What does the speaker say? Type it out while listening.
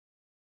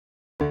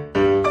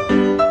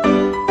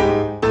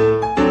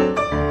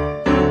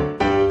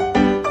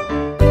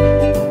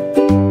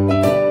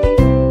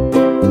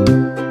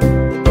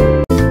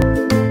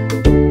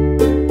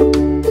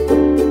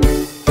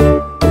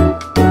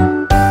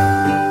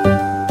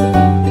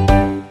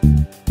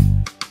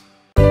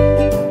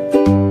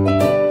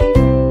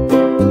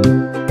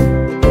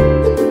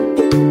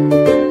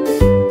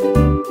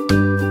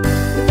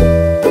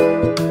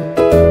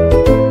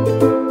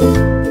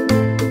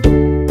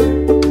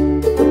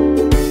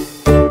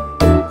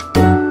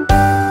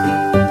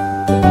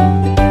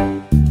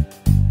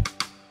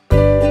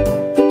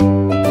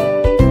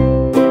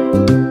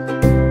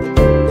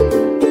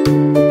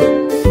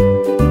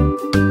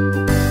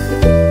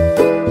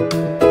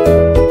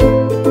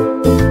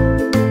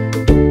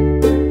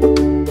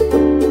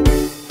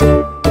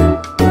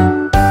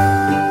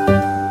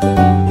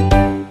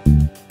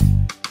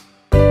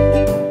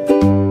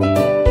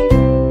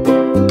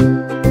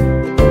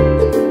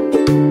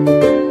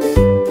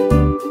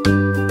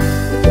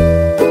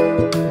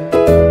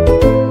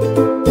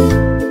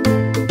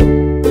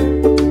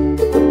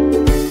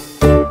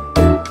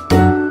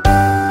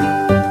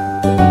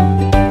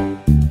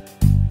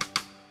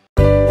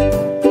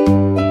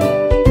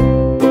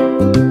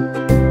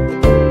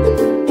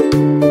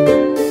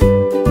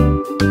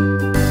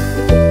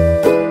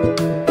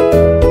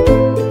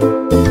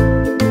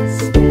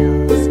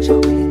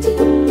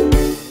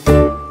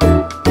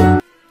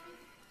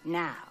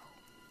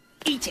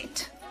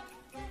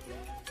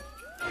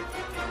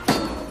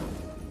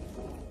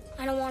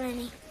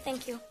any.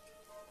 Thank you.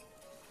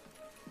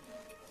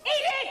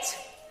 Eat it!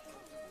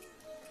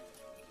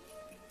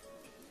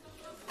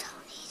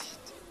 Don't eat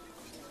it.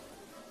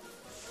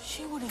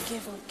 She wouldn't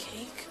give him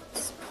cake.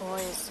 This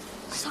poison.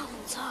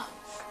 Something's up.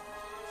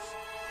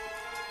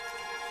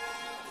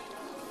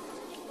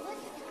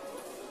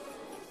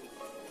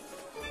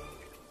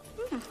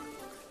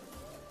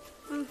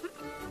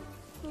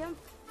 Yeah.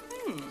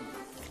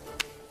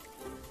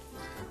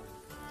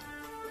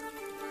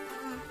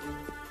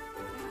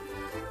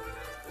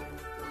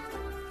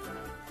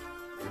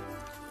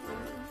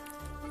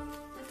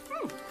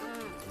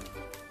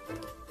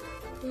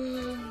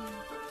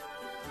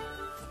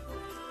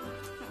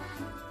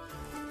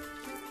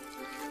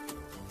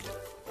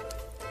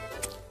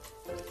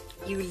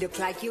 You look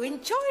like you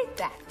enjoyed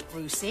that,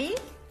 Brucey.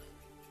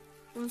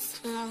 You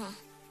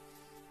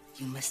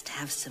must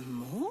have some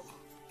more.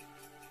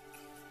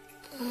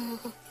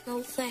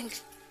 No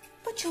thanks.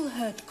 But you'll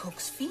hurt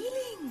Cook's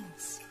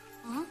feelings.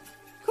 Huh?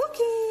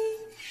 Cookie!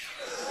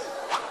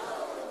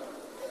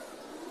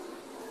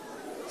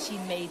 She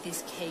made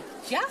this cake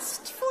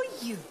just for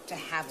you to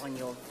have on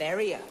your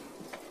very own.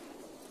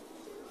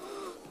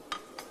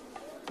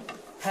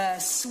 Her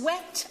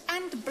sweat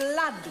and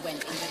blood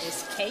went into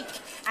this cake,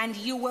 and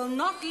you will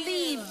not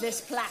leave this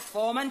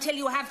platform until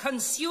you have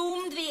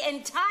consumed the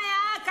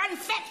entire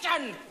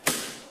confection.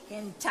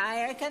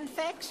 Entire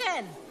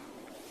confection.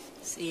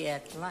 See you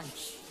at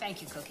lunch.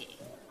 Thank you, Cookie.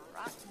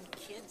 Rotten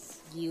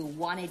kids. You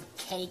wanted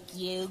cake,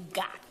 you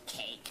got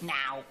cake.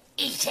 Now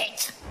eat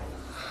it.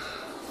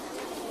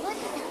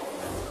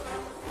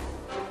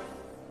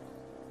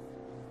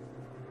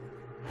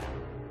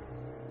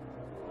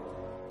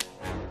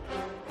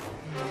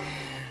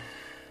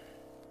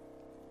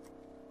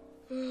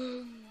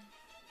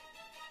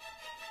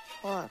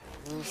 Poor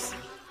Lucy.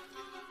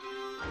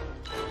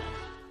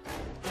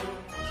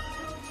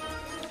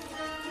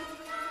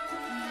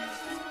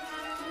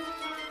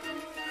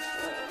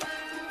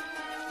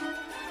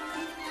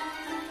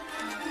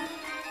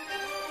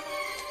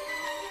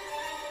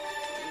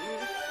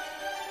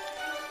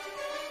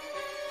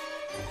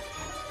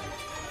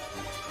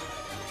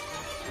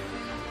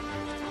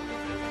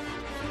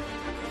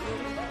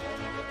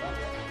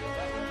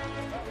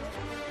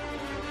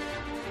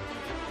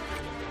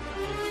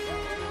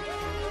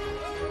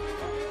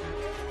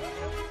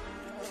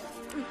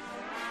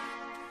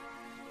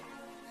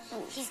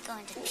 He's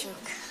going to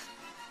puke.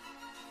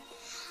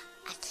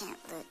 I can't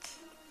look.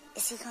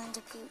 Is he going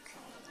to puke?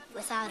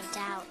 Without a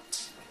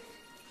doubt.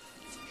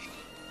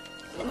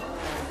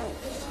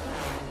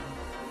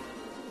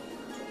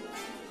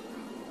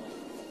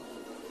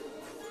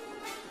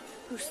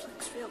 Bruce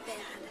looks real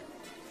bad.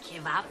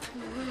 Give up.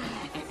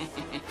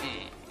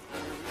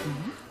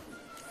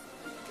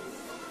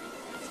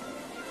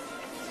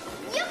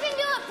 You can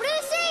do it,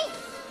 Brucey!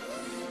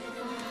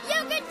 You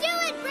can do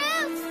it,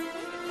 Bruce!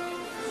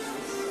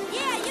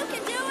 Yeah, you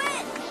can do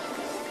it!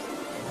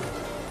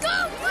 Go,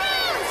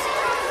 Bruce!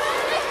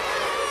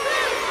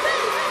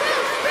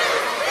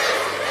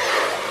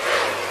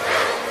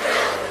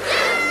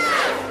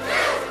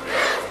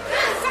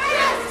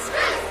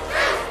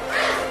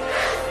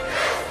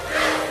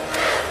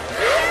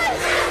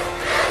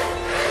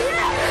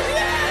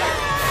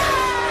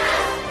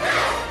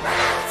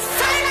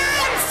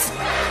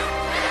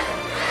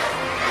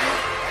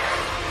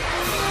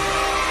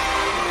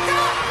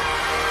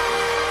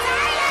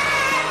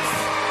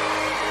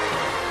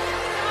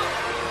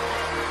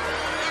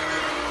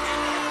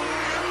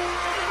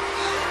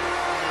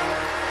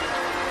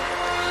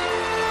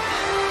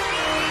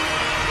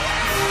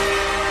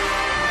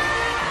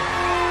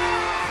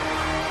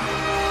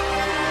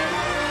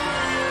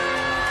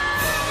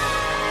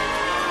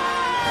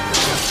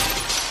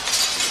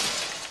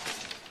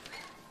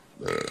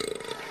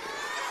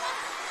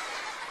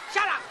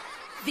 Shut up!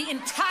 The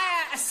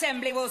entire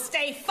assembly will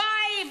stay 5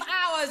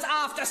 hours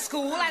after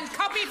school and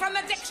copy from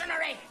the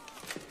dictionary.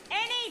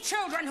 Any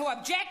children who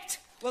object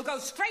will go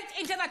straight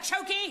into the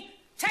chokey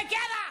together!